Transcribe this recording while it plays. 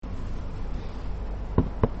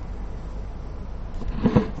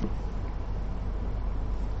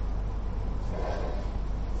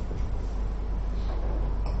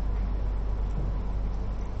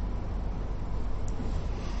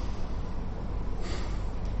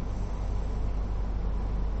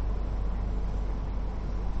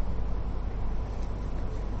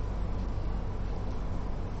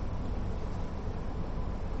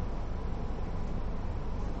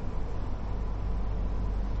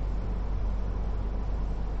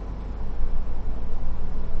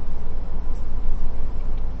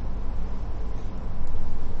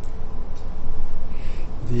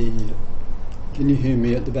Can you hear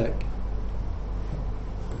me at the back?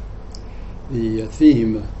 The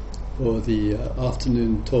theme for the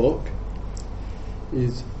afternoon talk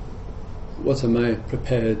is, what am I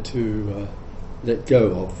prepared to let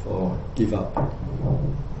go of or give up?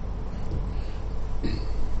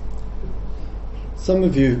 Some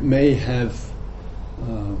of you may have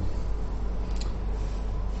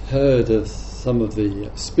heard of some of the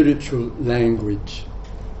spiritual language,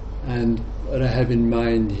 and what I have in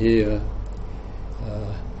mind here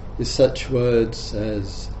is such words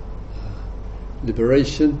as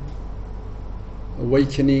liberation,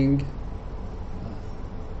 awakening,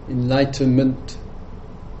 enlightenment,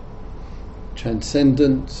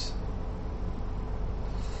 transcendence,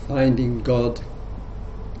 finding God,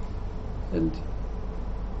 and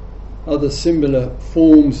other similar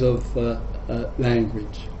forms of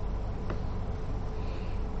language.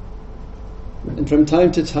 And from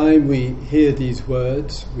time to time we hear these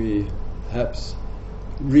words, we perhaps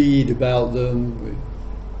read about them,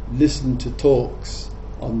 we listen to talks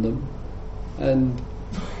on them, and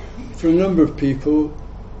for a number of people,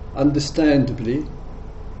 understandably,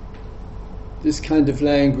 this kind of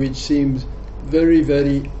language seems very,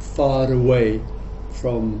 very far away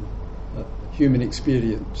from human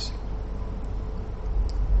experience.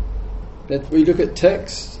 But we look at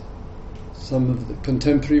texts, some of the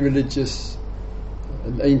contemporary religious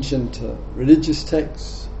and ancient religious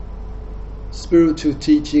texts, spiritual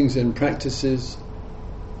teachings and practices,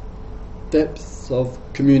 depths of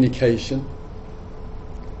communication,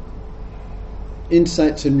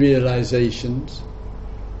 insights and realizations,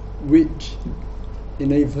 which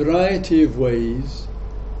in a variety of ways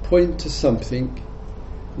point to something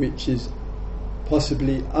which is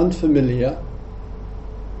possibly unfamiliar,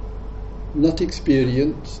 not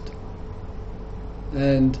experienced,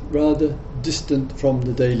 and rather distant from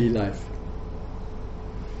the daily life.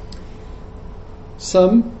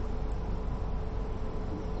 Some,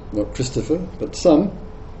 not Christopher, but some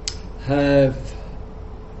have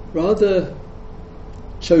rather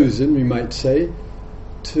chosen, we might say,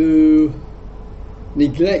 to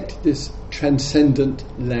neglect this transcendent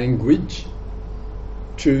language,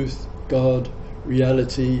 truth, God,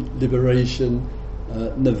 reality, liberation,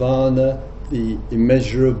 nirvana, the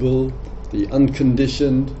immeasurable, the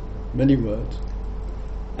unconditioned, many words,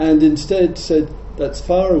 and instead said, that's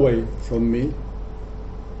far away from me,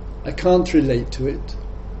 I can't relate to it,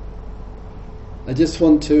 I just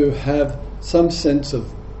want to have some sense of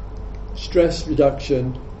stress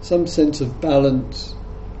reduction, some sense of balance,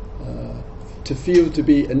 to feel to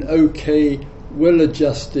be an okay,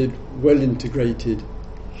 well-adjusted, well-integrated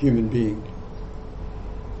human being.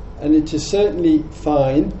 And it is certainly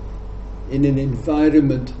fine in an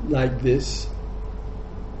environment like this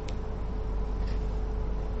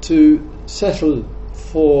to settle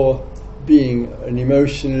for being an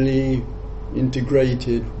emotionally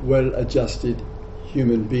integrated, well-adjusted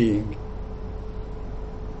human being.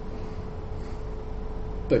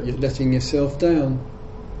 But you're letting yourself down.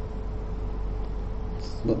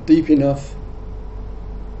 It's not deep enough.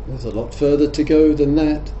 There's a lot further to go than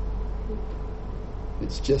that.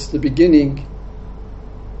 It's just the beginning.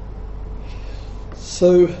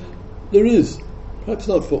 So there is, perhaps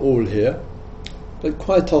not for all here, but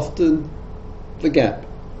quite often the gap.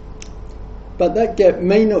 But that gap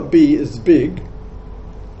may not be as big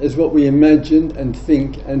as what we imagine and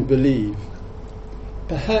think and believe.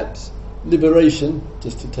 Perhaps liberation,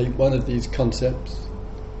 just to take one of these concepts,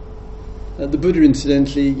 the Buddha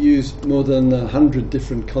incidentally used more than 100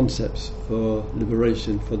 different concepts for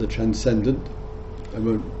liberation, for the transcendent. I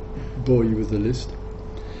won't bore you with the list.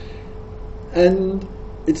 And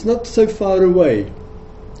it's not so far away.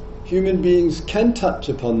 Human beings can touch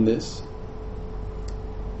upon this,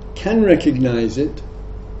 can recognize it.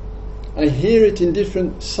 I hear it in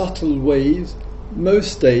different subtle ways,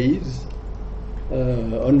 most days,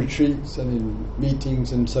 on retreats and in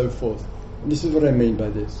meetings and so forth. And this is what I mean by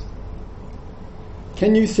this.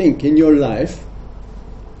 Can you think in your life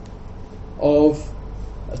of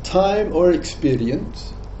a time or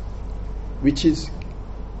experience which is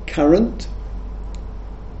current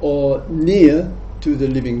or near to the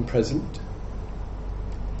living present,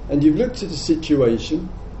 and you've looked at a situation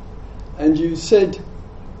and you said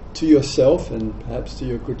to yourself and perhaps to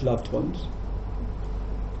your good loved ones,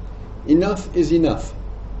 enough is enough,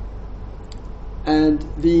 and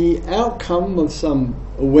the outcome of some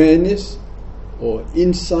awareness or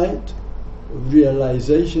insight or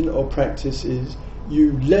realization or practice is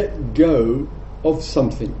you let go of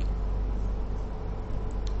something,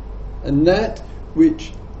 and that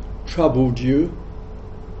which troubled you,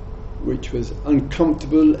 which was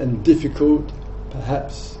uncomfortable and difficult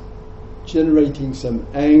perhaps generating some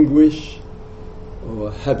anguish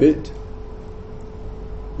or habit,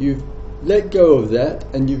 you've let go of that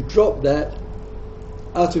and you've dropped that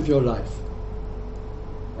out of your life.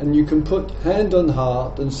 And you can put hand on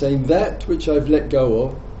heart and saying, that which I've let go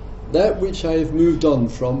of, that which I have moved on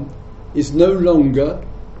from, is no longer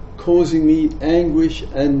causing me anguish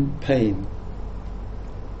and pain.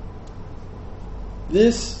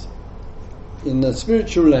 This, in the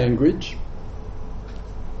spiritual language,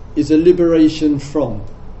 is a liberation from.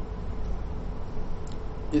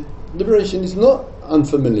 Liberation is not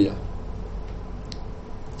unfamiliar.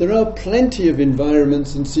 There are plenty of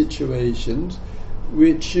environments and situations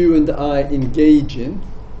which you and I engage in,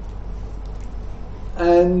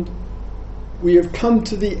 and we have come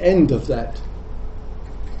to the end of that.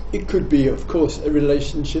 It could be, of course, a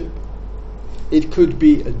relationship. It could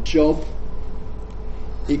be a job.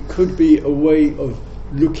 It could be a way of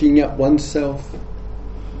looking at oneself.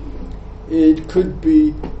 It could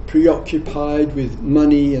be preoccupied with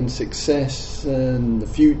money and success and the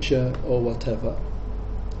future or whatever.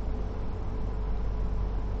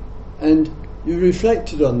 And you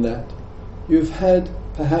reflected on that. You've had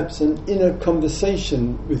perhaps an inner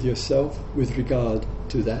conversation with yourself with regard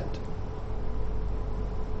to that.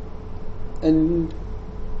 And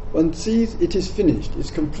one sees it is finished,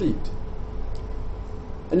 it's complete.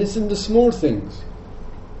 And it's in the small things.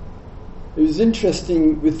 It was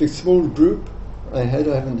interesting with the small group I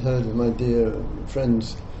haven't heard of my dear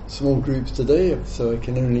friend's small groups today, so I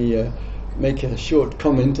can only make a short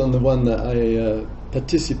comment on the one that I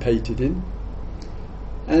participated in.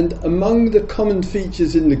 And among the common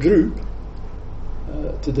features in the group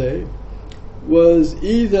today was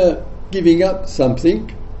either giving up something.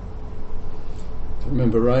 If I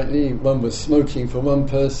remember rightly, one was smoking for one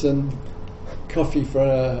person, coffee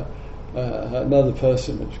for another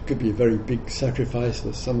person, which could be a very big sacrifice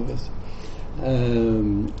for some of us,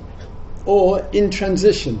 or in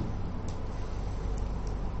transition.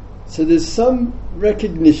 So there's some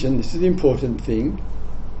recognition, this is the important thing,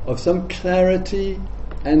 of some clarity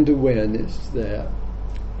and awareness there,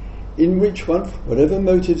 in which one, for whatever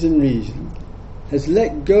motives and reason, has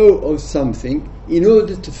let go of something in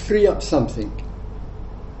order to free up something.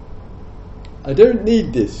 I don't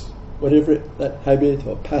need this, whatever that habit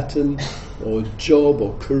or pattern or job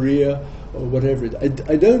or career or whatever it is.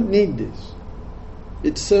 I don't need this.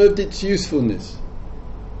 It served its usefulness.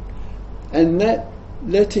 And that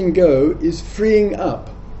letting go is freeing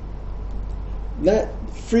up. That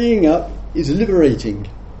freeing up is liberating.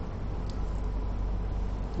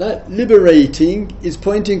 That liberating is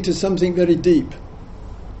pointing to something very deep.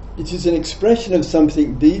 It is an expression of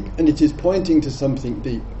something deep, and it is pointing to something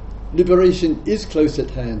deep. Liberation is close at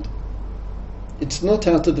hand. It's not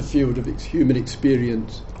out of the field of human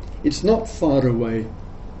experience. It's not far away.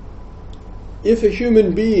 If a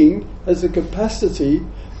human being has the capacity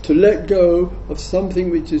to let go of something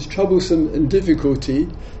which is troublesome and difficulty,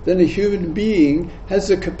 then a human being has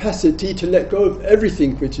the capacity to let go of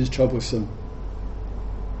everything which is troublesome.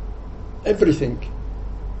 Everything.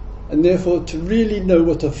 And therefore to really know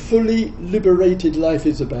what a fully liberated life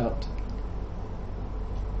is about.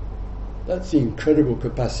 That's the incredible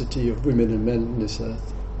capacity of women and men on this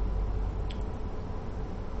earth.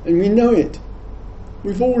 And we know it.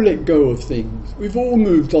 We've all let go of things. We've all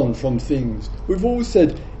moved on from things. We've all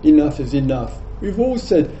said enough is enough. We've all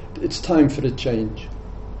said it's time for a change.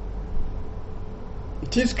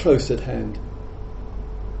 It is close at hand.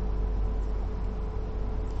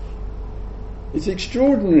 It's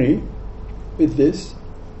extraordinary with this,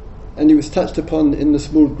 and it was touched upon in the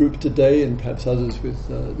small group today, and perhaps others with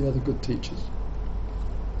the other good teachers.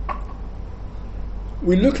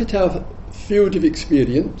 We look at our field of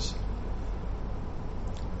experience,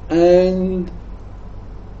 and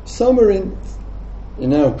some are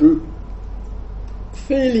in our group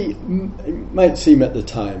fairly, it might seem at the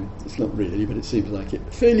time, it's not really, but it seems like it,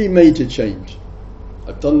 fairly major change.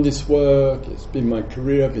 I've done this work, it's been my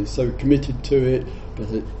career, I've been so committed to it, but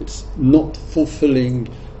it's not fulfilling.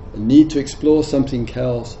 I need to explore something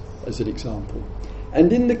else, as an example.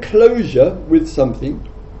 And in the closure with something,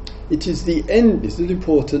 it is the end, this is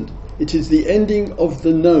important, it is the ending of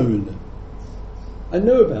the known. I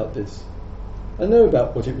know about this. I know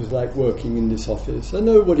about what it was like working in this office. I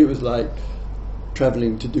know what it was like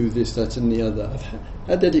travelling to do this, that and the other. I've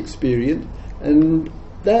had that experience, and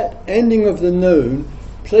that ending of the known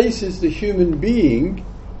places the human being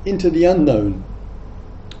into the unknown.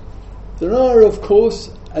 There are, of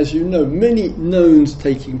course, as you know, many knowns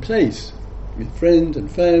taking place with friends and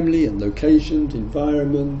family and locations,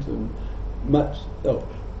 environment and much.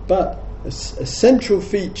 But a central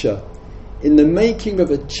feature in the making of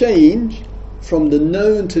a change from the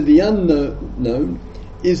known to the unknown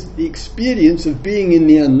is the experience of being in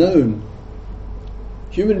the unknown.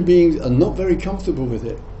 Human beings are not very comfortable with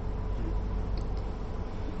it.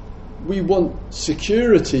 We want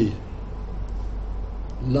security.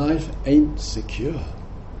 Life ain't secure.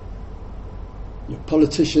 Your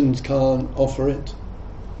politicians can't offer it.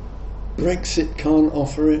 Brexit can't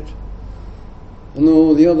offer it. And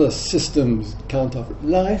all the other systems can't offer it.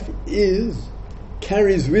 Life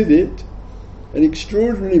carries with it an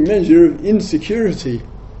extraordinary measure of insecurity.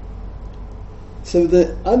 So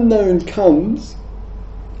the unknown comes,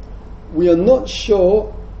 we are not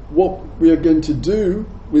sure what we are going to do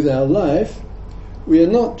with our life, we are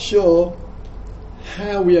not sure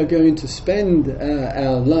how we are going to spend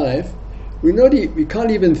our life, we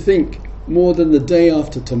can't even think more than the day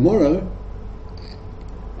after tomorrow.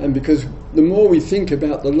 And because the more we think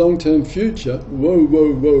about the long-term future,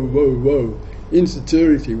 whoa,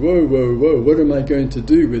 insecurity, whoa, what am I going to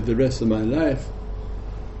do with the rest of my life?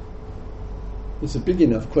 It's a big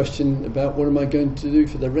enough question about what am I going to do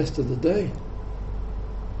for the rest of the day.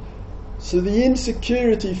 So the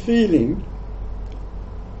insecurity feeling,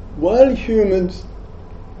 while humans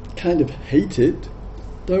kind of hate it,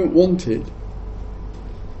 don't want it,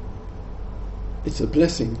 it's a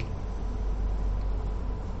blessing.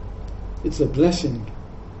 It's a blessing.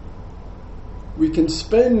 We can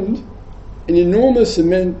spend an enormous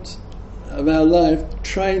amount of our life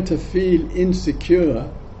trying to feel insecure,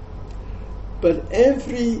 but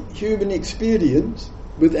every human experience,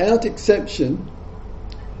 without exception,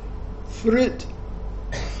 for it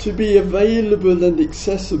to be available and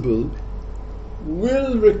accessible,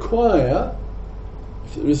 will require,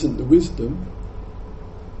 if there isn't the wisdom,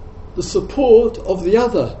 the support of the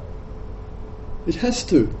other. It has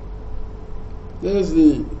to. There's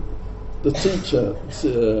the teacher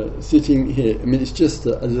sitting here. I mean, it's just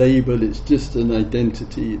a label, it's just an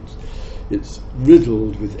identity, it's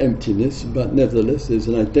riddled with emptiness, but nevertheless there's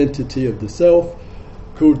an identity of the self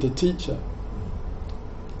called the teacher.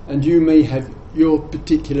 And you may have your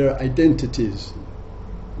particular identities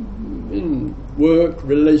in work,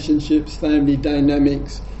 relationships, family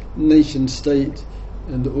dynamics, nation state,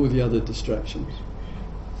 and all the other distractions.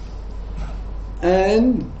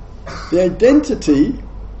 And the identity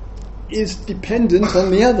is dependent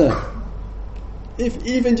on the other. If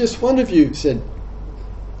even just one of you said,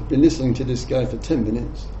 I've been listening to this guy for 10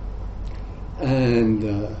 minutes and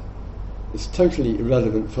it's totally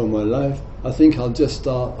irrelevant for my life, I think I'll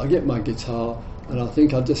get my guitar and I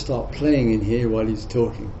think I'll just start playing in here while he's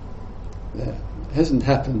talking. It hasn't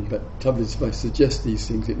happened, but obviously if I suggest these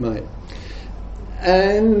things it might.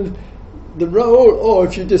 And the role, or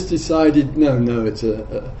if you just decided, no, it's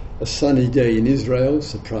a sunny day in Israel,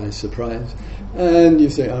 surprise, surprise, and you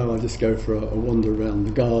say, I'll just go for a wander around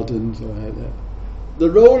the gardens or that. The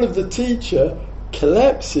role of the teacher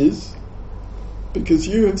collapses because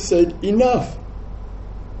you have said enough.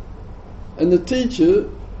 And the teacher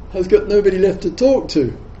has got nobody left to talk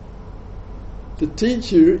to. The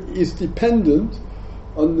teacher is dependent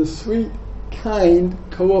on the sweet, kind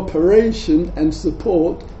cooperation and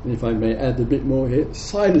support, and if I may add a bit more here,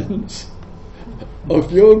 silence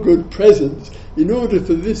of your good presence in order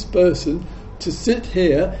for this person to sit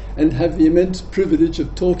here and have the immense privilege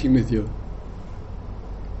of talking with you.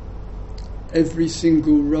 Every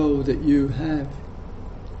single role that you have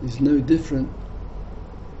is no different.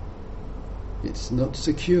 It's not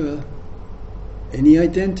secure, any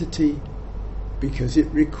identity, because it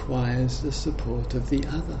requires the support of the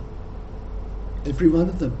other. Every one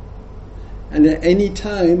of them. And at any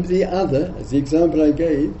time the other, as the example I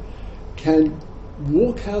gave, can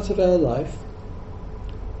walk out of our life,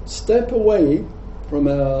 step away from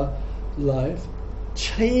our life,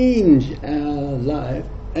 change our life,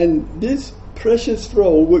 and this precious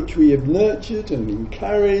role which we have nurtured and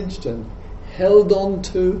encouraged and held on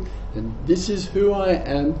to, and this is who I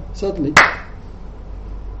am, suddenly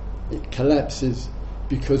it collapses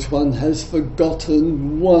because one has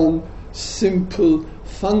forgotten one simple,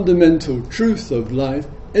 fundamental truth of life.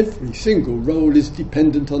 Every single role is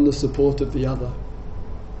dependent on the support of the other.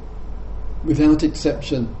 Without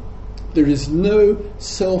exception, there is no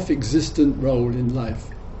self-existent role in life.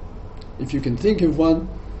 If you can think of one,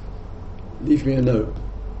 leave me a note.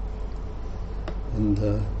 And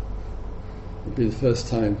it'll be the first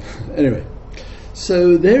time. Anyway,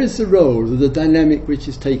 so there is the role, the dynamic which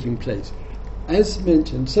is taking place. As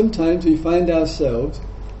mentioned, sometimes we find ourselves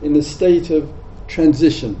in a state of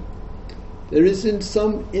transition. There is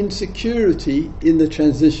some insecurity in the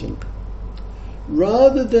transition.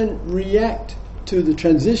 Rather than react to the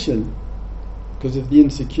transition because of the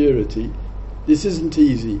insecurity, This isn't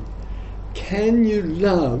easy. Can you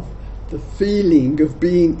love the feeling of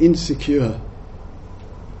being insecure?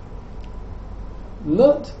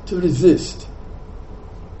 Not to resist,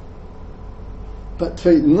 but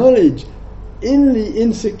to acknowledge in the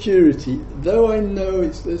insecurity, though I know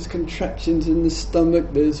there's contractions in the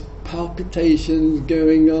stomach, there's palpitations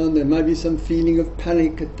going on, there might be some feeling of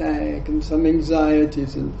panic attack and some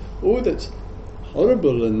anxieties and all that's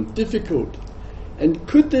horrible and difficult. And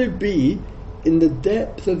could there be, in the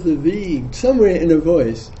depth of the being, somewhere in a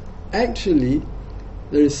voice, actually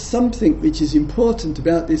there is something which is important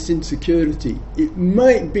about this insecurity. It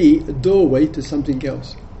might be a doorway to something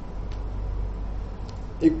else.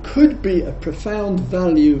 It could be a profound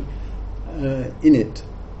value in it.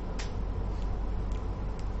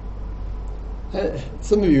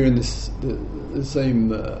 Some of you are in the same,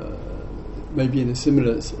 maybe in a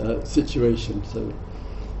similar situation. So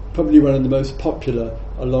probably one of the most popular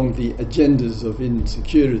along the agendas of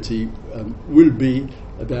insecurity will be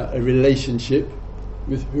about a relationship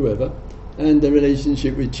with whoever, and the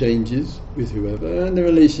relationship with changes with whoever, and the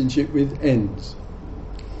relationship with ends.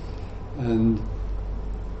 And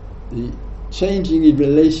the changing in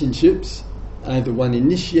relationships, either one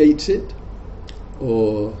initiates it,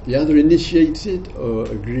 or the other initiates it, or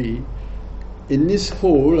agree. In this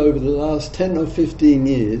hall, over the last 10 or 15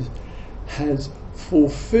 years, has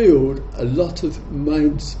fulfilled a lot of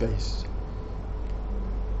mind space.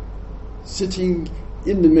 Sitting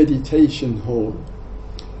in the meditation hall,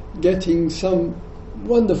 getting some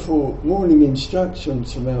wonderful morning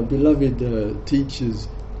instructions from our beloved teachers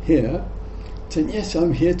here, saying, yes,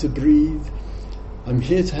 I'm here to breathe, I'm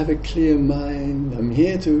here to have a clear mind, I'm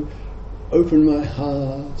here to open my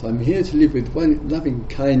heart, I'm here to live with loving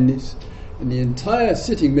kindness. And the entire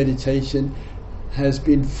sitting meditation has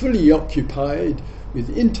been fully occupied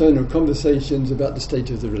with internal conversations about the state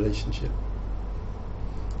of the relationship.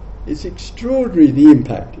 It's extraordinary, the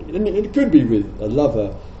impact. And it could be with a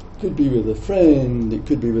lover, it could be with a friend, it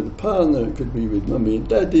could be with a partner, it could be with mummy and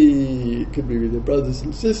daddy, it could be with your brothers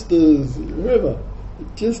and sisters, whoever.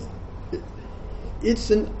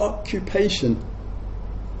 It's an occupation.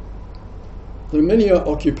 There are many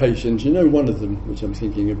occupations, you know one of them, which I'm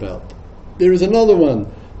thinking about. There is another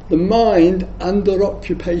one, the mind under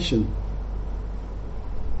occupation.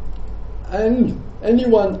 And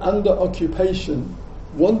anyone under occupation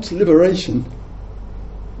wants liberation.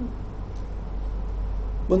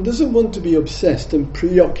 One doesn't want to be obsessed and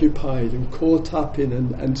preoccupied and caught up in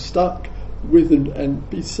and stuck with and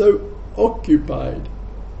be so occupied.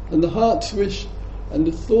 And the heart's wish and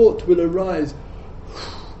the thought will arise,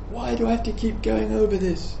 why do I have to keep going over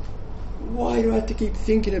this? Why do I have to keep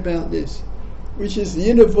thinking about this? Which is the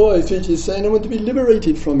inner voice which is saying, I want to be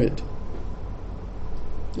liberated from it.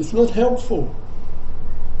 It's not helpful.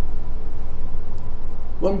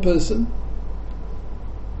 One person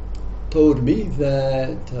told me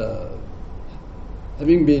that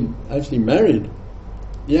having been actually married,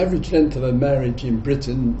 the average length of a marriage in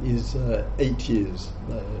Britain is 8 years,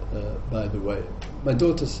 by the way. My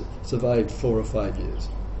daughter survived 4 or 5 years.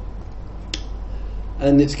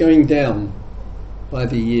 And it's going down by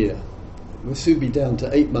the year. We'll soon be down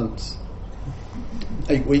to 8 months,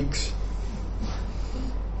 8 weeks,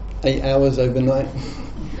 8 hours overnight.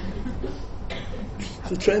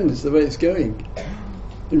 The trend is the way it's going.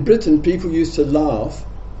 In Britain, people used to laugh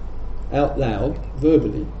out loud,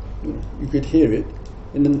 verbally, you could hear it,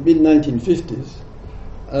 in the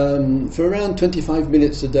mid-1950s, for around 25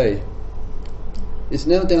 minutes a day. It's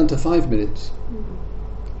now down to 5 minutes,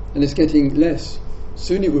 and it's getting less.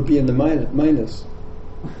 Soon it will be in the minus.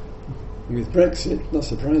 With Brexit, not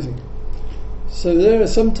surprising. So there are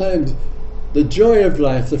sometimes the joy of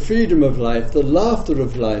life, the freedom of life, the laughter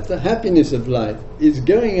of life, the happiness of life is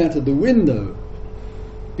going out of the window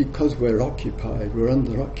because we're occupied, we're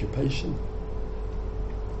under occupation.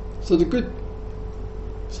 So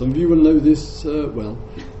some of you will know this well,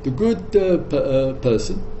 the good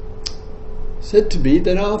person said to me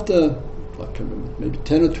that after, I can't remember, maybe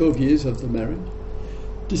 10 or 12 years of the marriage,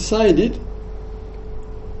 decided,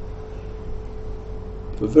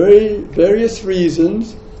 for various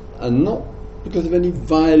reasons, and not because of any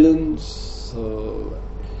violence or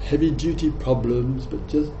heavy-duty problems, but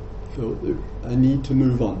just felt that I need to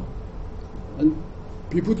move on. And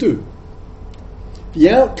people do.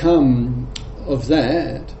 The outcome of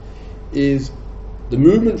that is the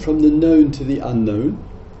movement from the known to the unknown.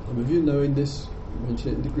 Some of you know in this, I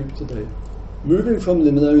mentioned it in the group today. Moving from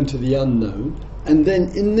the known to the unknown, and then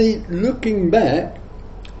in the looking back,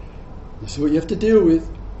 this is what you have to deal with.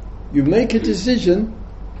 You make a decision.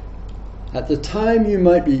 At the time you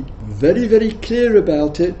might be very, very clear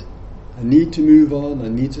about it, I need to move on, I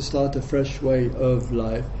need to start a fresh way of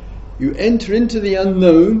life. You enter into the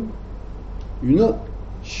unknown, you're not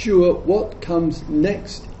sure what comes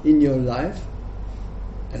next in your life,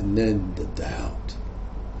 and then the doubt,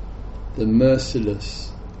 the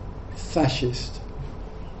merciless, fascist,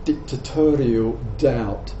 dictatorial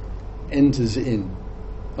doubt enters in.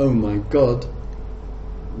 Oh my God,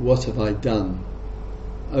 what have I done?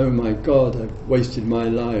 Oh my God, I've wasted my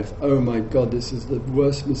life. Oh my God, this is the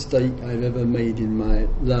worst mistake I've ever made in my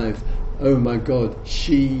life. Oh my God,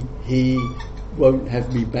 she, he won't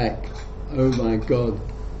have me back. Oh my God,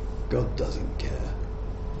 God doesn't care.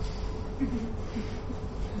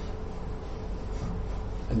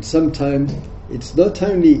 And sometimes it's not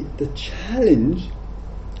only the challenge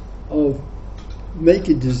of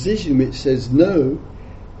making a decision which says no,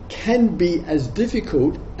 can be as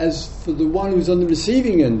difficult as for the one who's on the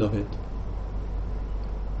receiving end of it.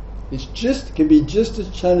 It can be just as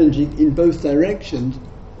challenging in both directions,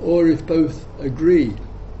 or if both agree.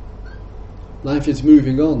 Life is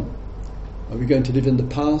moving on. Are we going to live in the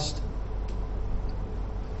past?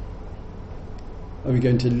 Are we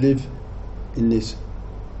going to live in this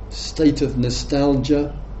state of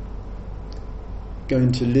nostalgia?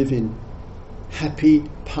 Going to live in happy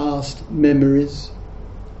past memories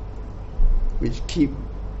which keep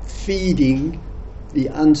feeding the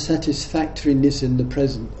unsatisfactoriness in the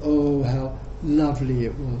present? Oh, how lovely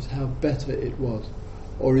it was, how better it was.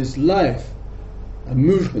 Or is life a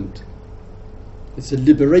movement? It's a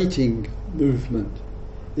liberating movement.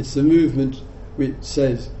 It's a movement which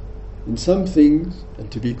says, in some things,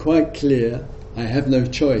 and to be quite clear, I have no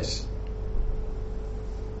choice.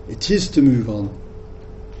 It is to move on.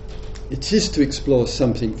 It is to explore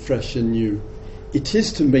something fresh and new. It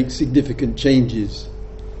is to make significant changes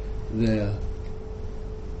there.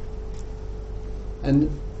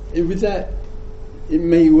 And with that, it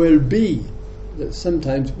may well be that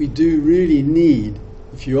sometimes we do really need,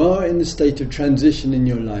 if you are in a state of transition in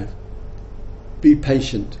your life, be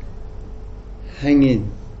patient, hang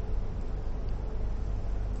in,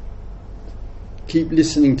 keep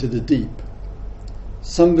listening to the deep.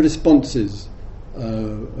 Some responses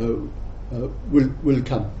will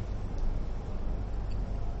come.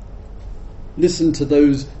 Listen to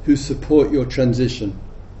those who support your transition.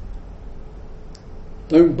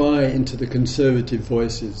 Don't buy into the conservative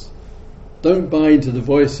voices. Don't buy into the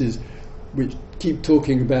voices which keep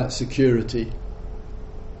talking about security.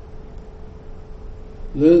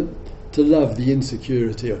 Learn to love the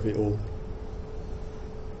insecurity of it all.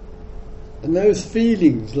 And those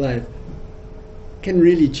feelings like can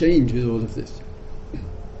really change with all of this.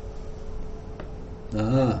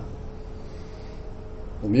 The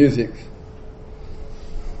music.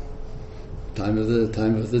 Time of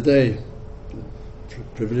the day.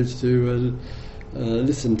 Privilege to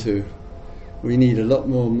listen to. We need a lot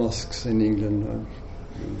more mosques in England.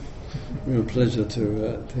 Real pleasure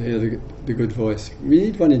to hear the good voice. We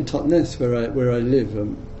need one in Totnes where I live.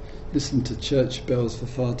 Listen to church bells for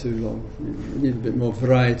far too long. We need a bit more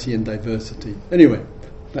variety and diversity. Anyway,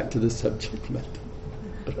 back to the subject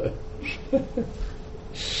matter.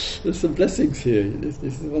 There's some blessings here. This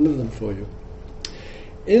is one of them for you.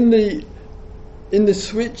 In the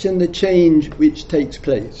switch and the change which takes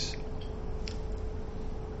place,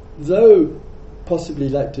 though possibly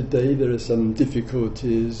like today there are some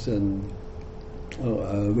difficulties and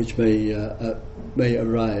which may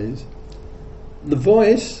arise, the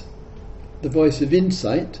voice of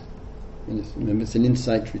insight, and remember it's an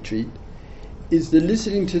insight retreat, is the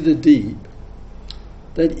listening to the deep,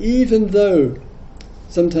 that even though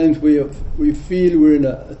sometimes we feel we're in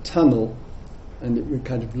a tunnel and that we're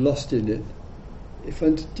kind of lost in it, if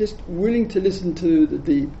I'm just willing to listen to the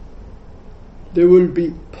deep, there will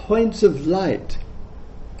be points of light.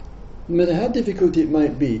 No matter how difficult it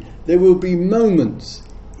might be, there will be moments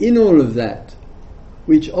in all of that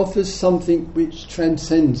which offers something which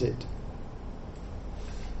transcends it.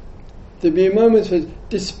 There'll be moments where,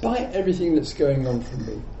 despite everything that's going on for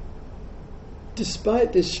me,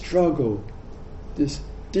 despite this struggle, this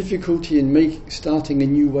difficulty in starting a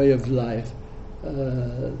new way of life,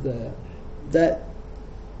 that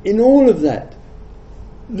in all of that,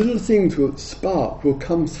 little things will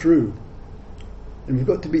come through. And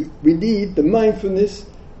we need the mindfulness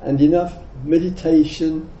and enough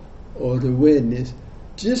meditation or awareness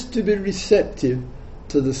just to be receptive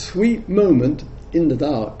to the sweet moment in the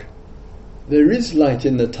dark. There is light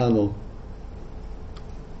in the tunnel.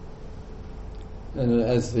 And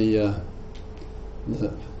as the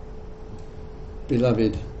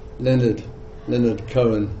beloved Leonard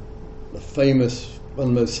Cohen, one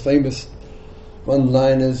of the most famous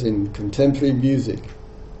one-liners in contemporary music,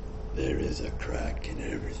 there is a crack in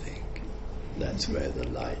everything. That's where the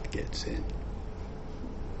light gets in.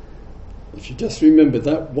 If you just remember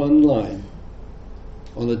that one line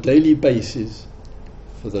on a daily basis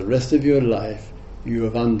for the rest of your life, you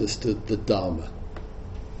have understood the Dharma.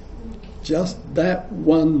 Just that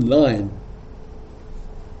one line.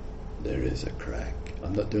 There is a crack.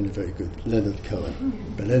 I'm not doing a very good Leonard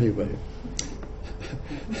Cohen, but anyway,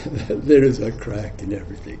 there is a crack in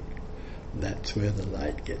everything. That's where the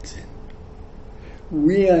light gets in.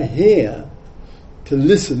 We are here to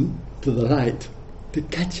listen to the light, to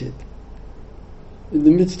catch it in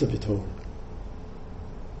the midst of it all.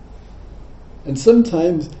 And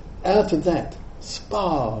sometimes out of that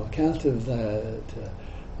spark, out of that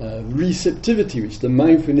receptivity which the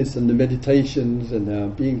mindfulness and the meditations and our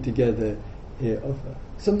being together here offer,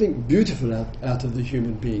 something beautiful out of the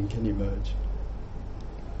human being can emerge.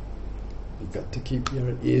 You've got to keep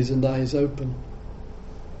your ears and eyes open.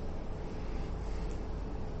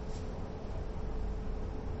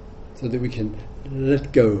 So that we can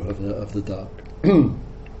let go of the dark. On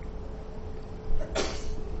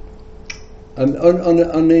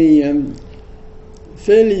a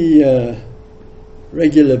fairly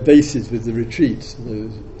regular basis with the retreats,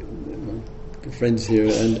 those friends here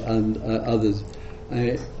and others,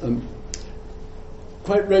 I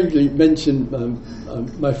quite regularly mention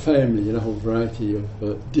my family in a whole variety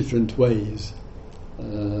of different ways.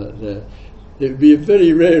 It would be a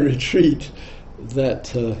very rare retreat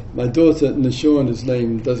that my daughter Nishorna's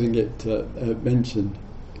name doesn't get mentioned.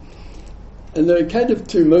 And there are kind of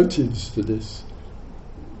two motives for this.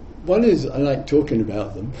 One is I like talking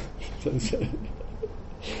about them,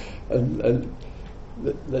 and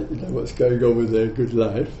let you know what's going on with their good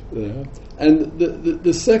life. Yeah. And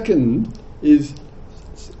the second is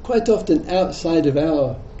quite often outside of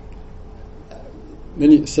our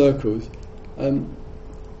many circles.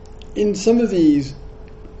 In some of these,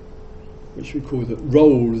 which we call the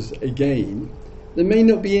roles again, there may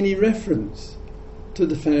not be any reference to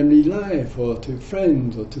the family life or to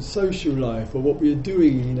friends or to social life or what we are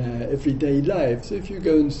doing in our everyday life. So if you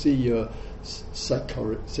go and see your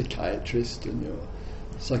psychiatrist and your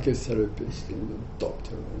psychotherapist and your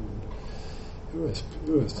doctor and who else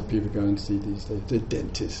do people go and see these days? The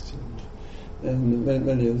dentist and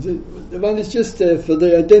many others. The one is just there for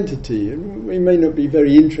the identity. We may not be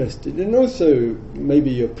very interested, and also maybe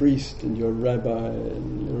your priest and your rabbi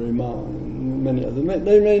and your imam and many others.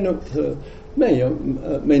 They may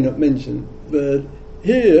not mention, but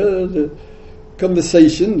here the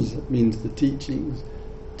conversations, that means the teachings,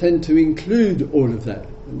 tend to include all of that.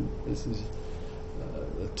 And this is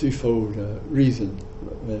a twofold reason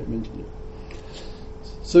why I mentioned it.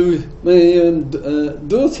 So my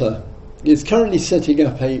daughter is currently setting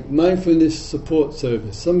up a mindfulness support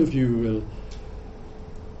service. Some of you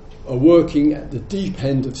are working at the deep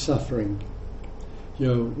end of suffering.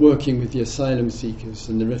 You're working with the asylum seekers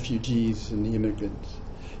and the refugees and the immigrants.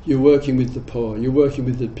 You're working with the poor. You're working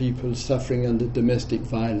with the people suffering under domestic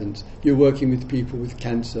violence. You're working with people with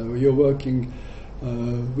cancer. Or you're working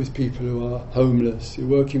with people who are homeless. You're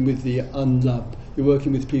working with the unloved. You're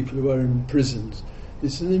working with people who are in prisons.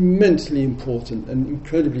 It's an immensely important and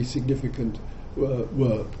incredibly significant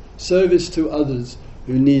work. Service to others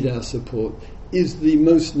who need our support is the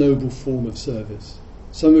most noble form of service.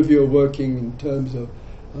 Some of you are working in terms of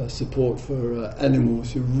support for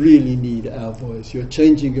animals who really need our voice. You're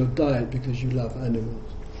changing your diet because you love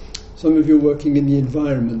animals. Some of you are working in the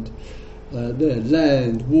environment,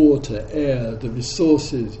 land, water, air, the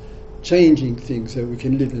resources, changing things so we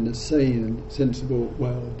can live in a sane and sensible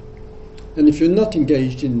world. And if you're not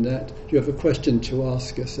engaged in that, you have a question to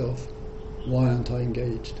ask yourself: why aren't I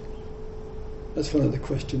engaged? That's one of the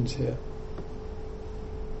questions here.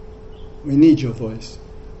 We need your voice.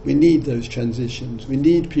 We need those transitions. We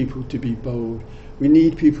need people to be bold. We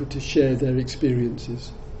need people to share their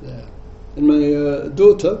experiences there. And my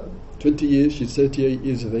daughter, 20 years, she's 38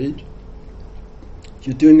 years of age,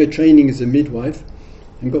 she's doing a training as a midwife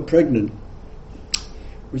and got pregnant,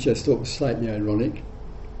 which I thought was slightly ironic.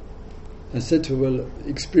 I said to her, well,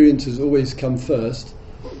 experiences always come first,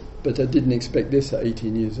 but I didn't expect this at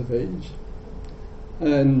 18 years of age.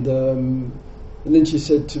 And then she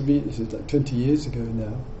said to me, this is like 20 years ago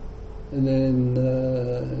now, and then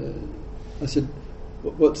I said,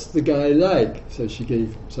 what's the guy like? So she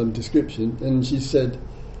gave some description, and she said,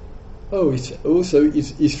 oh, he's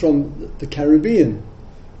from the Caribbean,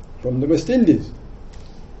 from the West Indies.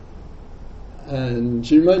 And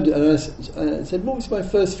she reminded, and I said, what was my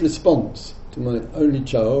first response to my only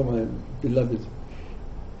child, my beloved?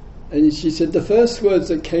 And she said, the first words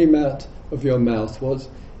that came out of your mouth was,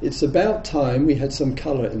 it's about time we had some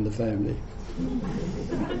colour in the family.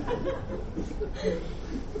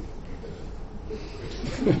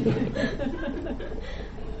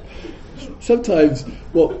 Sometimes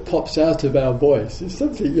what pops out of our voice is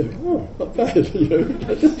something, not bad, you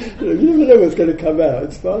never know what's going to come out.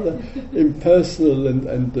 It's rather impersonal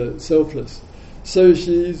and selfless. So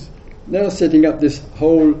she's now setting up this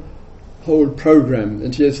whole program,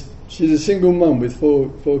 and she's a single mum with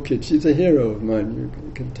four kids. She's a hero of mine, you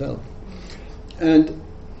can tell. And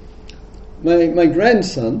my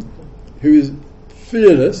grandson, who is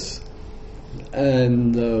fearless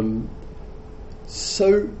and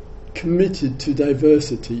so committed to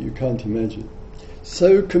diversity, you can't imagine.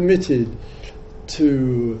 So committed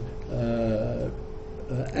to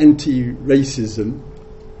anti-racism,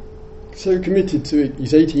 so committed to it.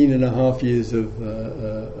 He's 18 and a half years of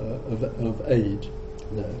age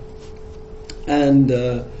now.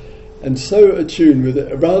 And so attuned with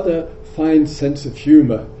a rather fine sense of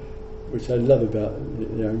humour, which I love about the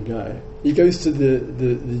young guy. He goes to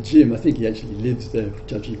the gym. I think he actually lives there,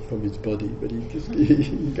 judging from his body, but he goes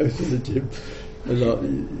to the gym a lot.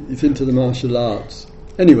 He's into the martial arts.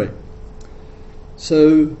 Anyway,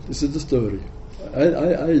 so this is the story. I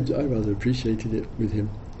rather appreciated it with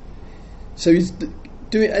him. So he's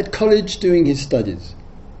at college doing his studies.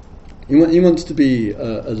 He wants to be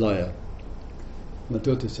a lawyer. My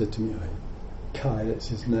daughter said to me, Kai, that's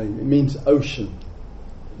his name. It means ocean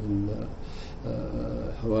in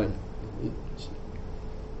Hawaii.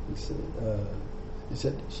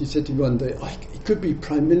 She said to me one day, he could be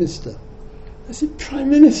Prime Minister. I said, Prime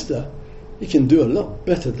Minister? He can do a lot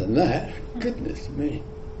better than that. Goodness me.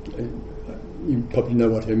 You probably know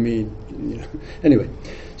what I mean. Anyway,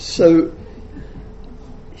 so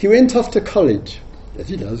he went off to college, as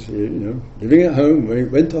he does, living at home,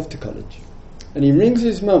 went off to college. And he rings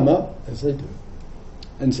his mum up, as they do,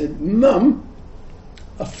 and said, Mum,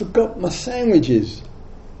 I forgot my sandwiches.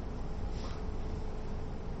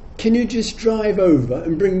 Can you just drive over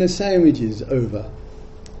and bring the sandwiches over?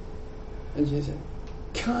 And she said,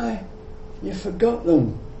 Kai, you forgot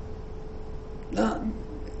them.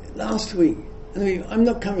 Last week. And I'm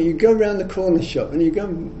not coming. You go round the corner shop and you go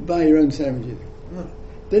and buy your own sandwiches.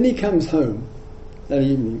 Then he comes home that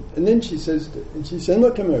evening, and then she said, I'm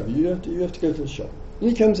not coming over. You have to go to the shop. And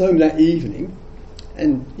he comes home that evening,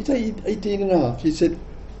 and he's 18 and a half. She said,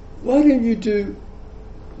 why don't you do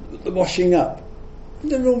the washing up? You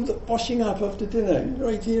don't know the washing up after dinner.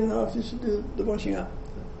 You're 18 and a half, you should do the washing up.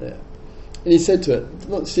 There. And he said to her,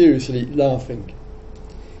 not seriously, laughing,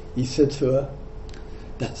 he said to her,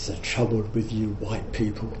 that's the trouble with you white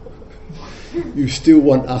people. You still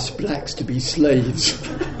want us blacks to be slaves.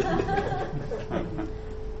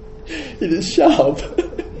 It is sharp.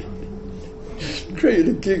 Created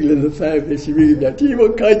a giggle in the family. She really got, do you know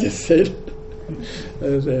what Kai just said?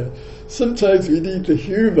 Sometimes we need the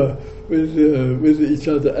humour with each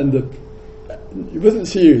other, and it wasn't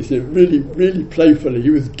serious. It really playfully.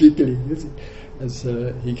 He was giggling as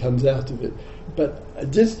he comes out of it. But I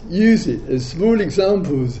just use it as small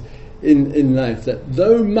examples in life that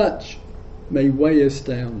though much may weigh us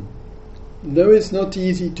down, though it's not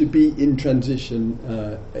easy to be in transition,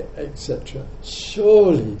 etc.,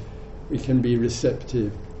 surely we can be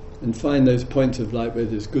receptive and find those points of light where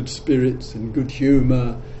there's good spirits and good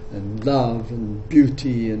humour and love and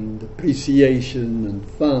beauty and appreciation and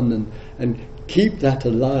fun, and keep that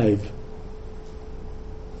alive.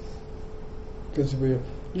 Because we're a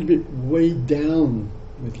little bit weighed down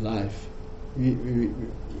with life.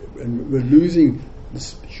 And we're losing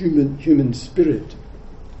this human spirit.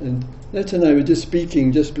 And Netta and I were just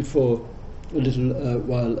speaking just before a little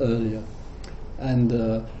while earlier, and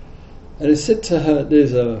I said to her,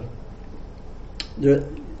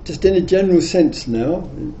 just in a general sense now,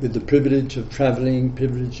 with the privilege of travelling,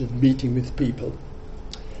 privilege of meeting with people,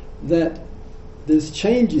 that there's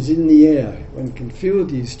changes in the air. One can feel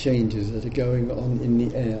these changes that are going on in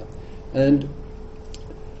the air, and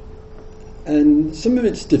some of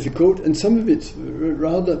it's difficult and some of it's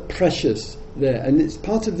rather precious there, and it's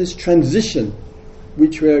part of this transition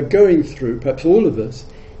which we are going through, perhaps all of us,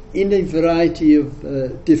 in a variety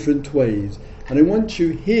of different ways. And I want you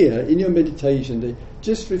here in your meditation to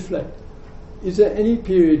just reflect, is there any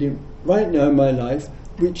period right now in my life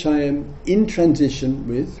which I am in transition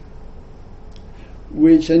with,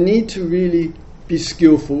 which I need to really be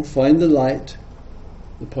skillful, find the light,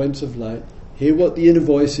 the points of light, hear what the inner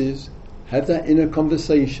voice is, have that inner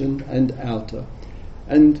conversation and outer,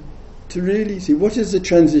 and to really see what is the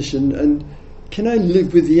transition, and can I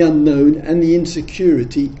live with the unknown and the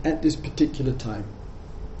insecurity at this particular time?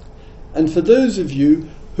 And for those of you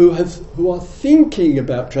who are thinking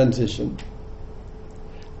about transition,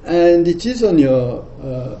 and it is on your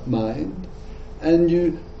mind, and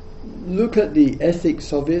you look at the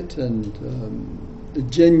ethics of it and the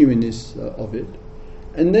genuineness of it,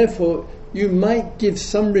 and therefore you might give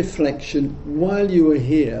some reflection while you are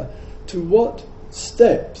here to what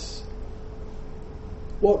steps,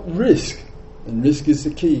 what risk, and risk is the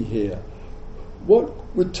key here, what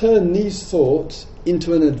would turn these thoughts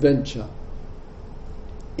into an adventure,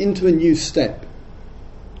 into a new step.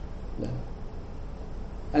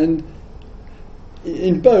 And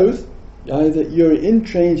in both, either you're in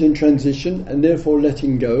change and transition and therefore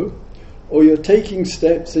letting go, or you're taking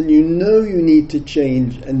steps and you know you need to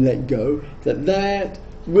change and let go, that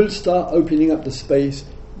will start opening up the space.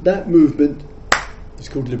 That movement is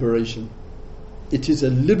called liberation. It is a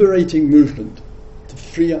liberating movement to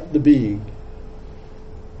free up the being.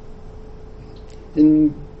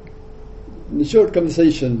 In the short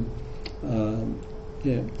conversation,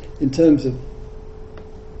 in terms of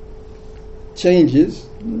changes,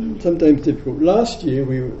 sometimes difficult. Last year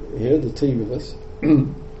we were here, the team of us.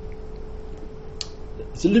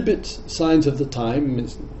 It's a little bit signs of the time.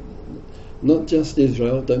 It's not just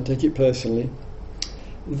Israel, don't take it personally.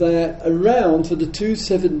 That around, for the 2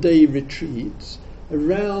 7-day retreats,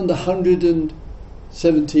 around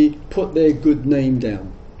 170 put their good name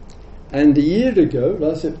down. And a year ago,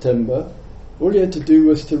 last September, all you had to do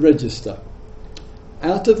was to register.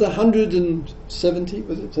 Out of the 170,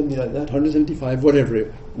 was it something like that, 175, whatever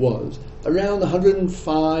it was, around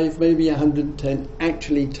 105, maybe 110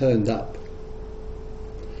 actually turned up.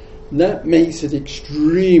 That makes it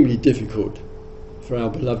extremely difficult for our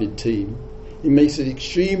beloved team. It makes it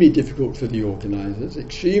extremely difficult for the organisers,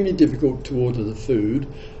 extremely difficult to order the food,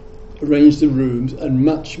 arrange the rooms, and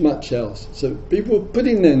much, much else. So people are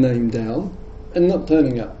putting their name down and not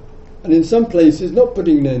turning up. And in some places, not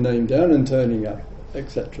putting their name down and turning up,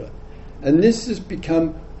 etc. And this has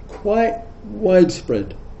become quite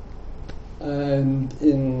widespread. And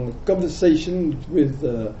in conversations with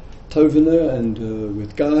Tovner and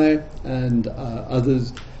with Guy and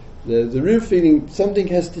others, there's a real feeling something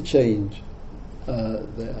has to change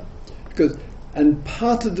there. And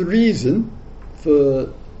part of the reason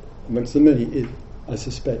for, amongst the many, is, I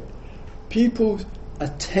suspect, people's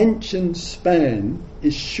attention span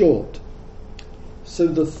is short.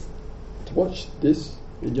 So to watch this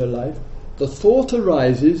in your life, the thought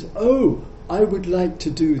arises, oh, I would like to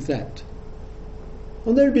do that.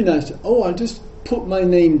 Well, that would be nice. Oh, I'll just put my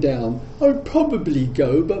name down. I'll probably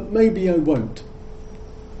go, but maybe I won't.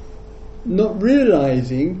 Not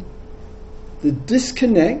realising the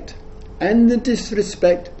disconnect and the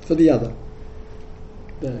disrespect for the other.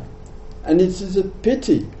 There. And it is a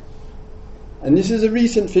pity. And this is a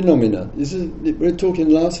recent phenomenon. We're talking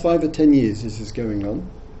the last 5 or 10 years this is going on.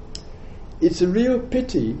 It's a real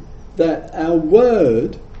pity that our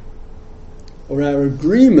word or our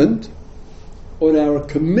agreement or our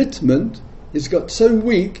commitment has got so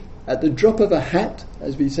weak at the drop of a hat,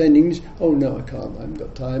 as we say in English, oh no, I can't, I haven't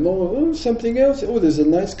got time, or something else, oh there's a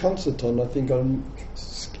nice concert on, I think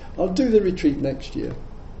I'll do the retreat next year.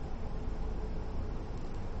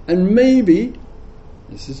 And maybe,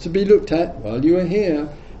 this is to be looked at while you are here,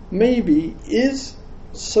 maybe is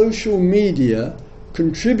social media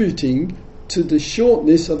contributing to the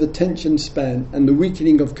shortness of attention span and the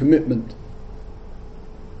weakening of commitment?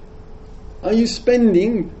 Are you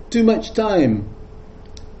spending too much time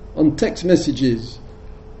on text messages,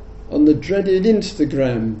 on the dreaded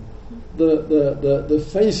Instagram, the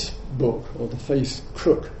Facebook, or the face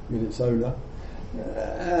crook with its owner,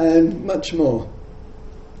 and much more?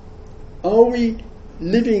 Are we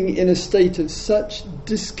living in a state of such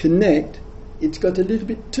disconnect, it's got a little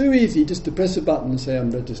bit too easy just to press a button and say,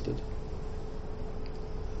 I'm registered?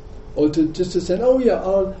 Or to say, oh yeah,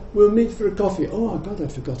 we'll meet for a coffee. Oh God, I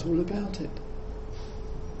forgot all about it.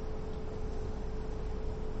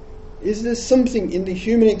 Is there something in the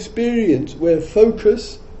human experience where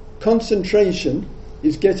focus, concentration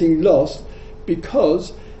is getting lost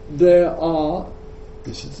because there are,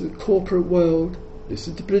 this is the corporate world, this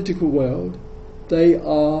is the political world, they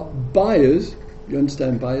are buyers, you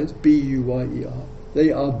understand buyers, B-U-Y-E-R,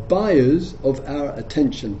 they are buyers of our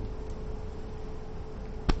attention.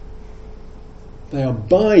 They are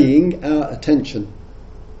buying our attention.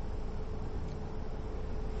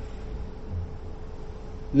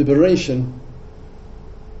 Liberation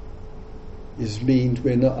means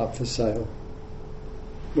we're not up for sale.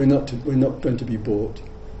 We're not going to be bought.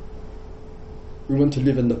 We want to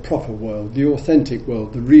live in the proper world, the authentic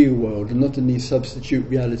world, the real world, and not in these substitute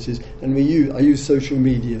realities. And I use social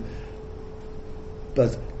media,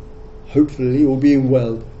 but hopefully, all being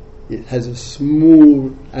well, it has a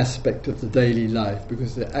small aspect of the daily life,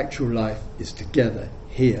 because the actual life is together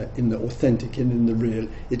here in the authentic and in the real.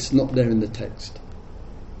 It's not there in the text.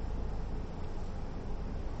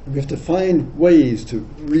 And we have to find ways to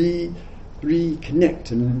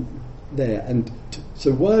reconnect and there.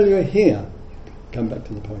 So while you're here, come back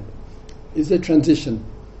to the point. Is there transition?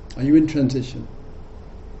 Are you in transition?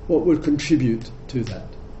 What would contribute to that?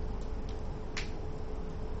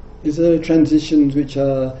 Is there transitions which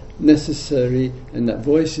are necessary and that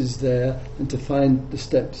voice is there, and to find the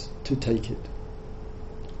steps to take it?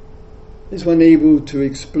 Is one able to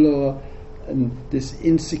explore this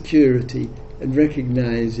insecurity and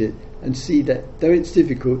recognize it and see that though it's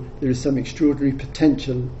difficult, there is some extraordinary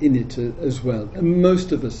potential in it as well? And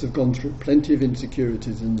most of us have gone through plenty of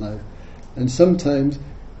insecurities in life, and sometimes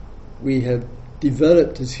we have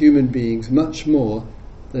developed as human beings much more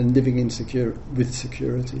than living with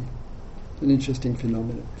security. It's an interesting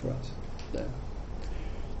phenomenon for us. Yeah.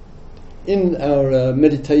 In our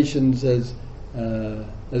meditations as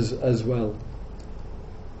well,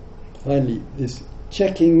 finally, this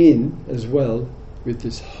checking in as well with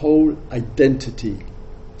this whole identity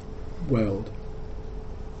world.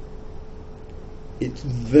 It's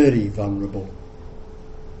very vulnerable.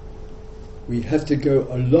 We have to go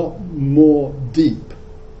a lot more deep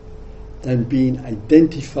than being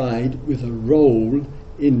identified with a role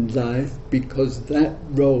in life, because that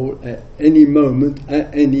role at any moment,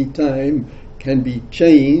 at any time, can be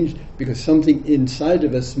changed because something inside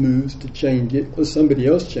of us moves to change it, or somebody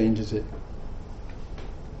else changes it.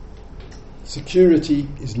 Security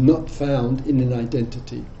is not found in an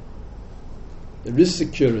identity. There is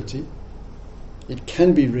security, it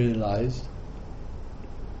can be realized,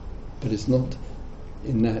 but it's not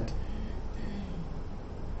in that.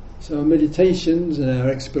 So our meditations and our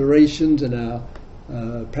explorations and our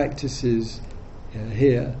practices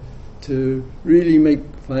here to really make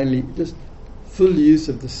finally just full use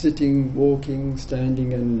of the sitting, walking,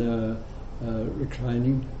 standing and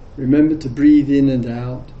reclining. Remember to breathe in and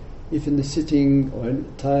out. If in the sitting or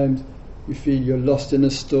at times you feel you're lost in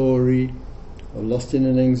a story or lost in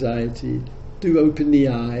an anxiety, do open the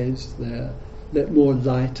eyes there. Let more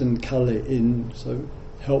light and colour in, so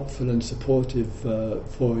helpful and supportive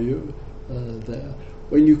for you there.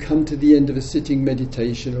 When you come to the end of a sitting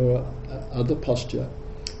meditation or other posture,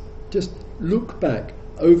 just look back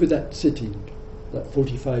over that sitting, that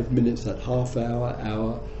 45 minutes, that half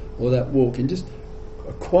hour, or that walking, just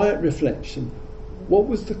a quiet reflection. What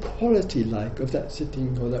was the quality like of that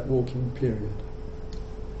sitting or that walking period?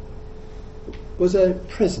 Was I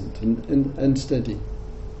present and steady?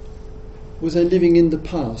 Was I living in the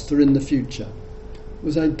past or in the future?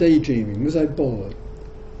 Was I daydreaming? Was I bored?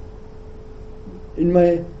 In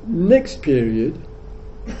my next period,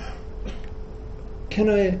 can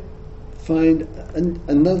I find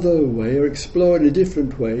another way or explore in a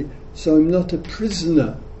different way, so I'm not a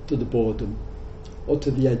prisoner to the boredom or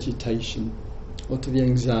to the agitation or to the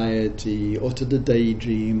anxiety or to the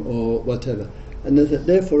daydream or whatever, and that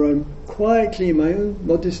therefore I'm quietly in my own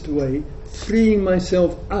modest way freeing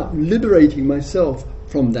myself up, liberating myself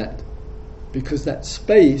from that, because that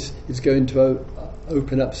space is going to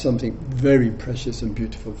open up something very precious and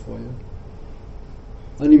beautiful for you,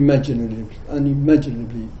 unimaginably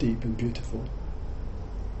deep and beautiful.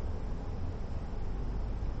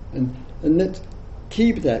 And let's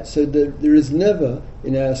keep that, so that there is never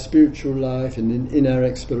in our spiritual life and in our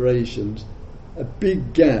explorations a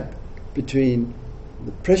big gap between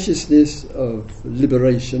the preciousness of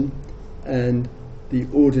liberation and the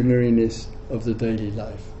ordinariness of the daily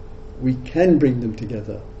life. We can bring them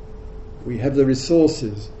together. We have the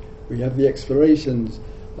resources, we have the explorations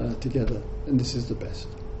together, and this is the best.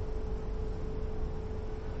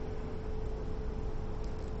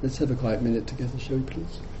 Let's have a quiet minute together, shall we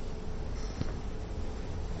please?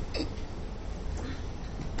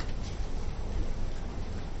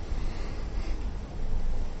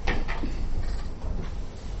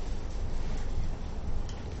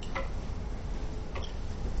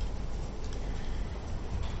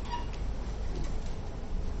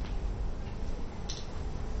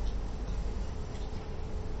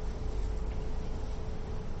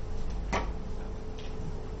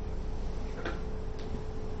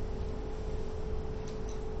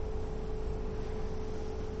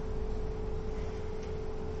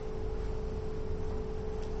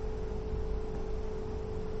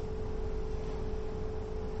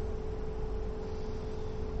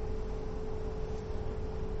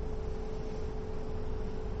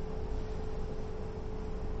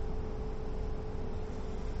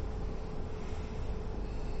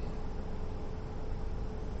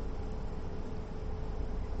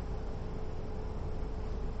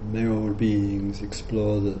 May all beings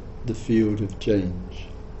explore the field of change.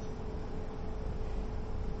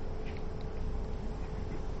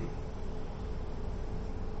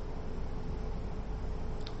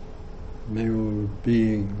 May all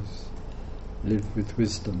beings live with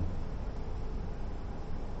wisdom.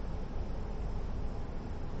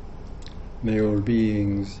 May all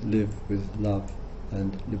beings live with love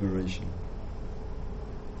and liberation.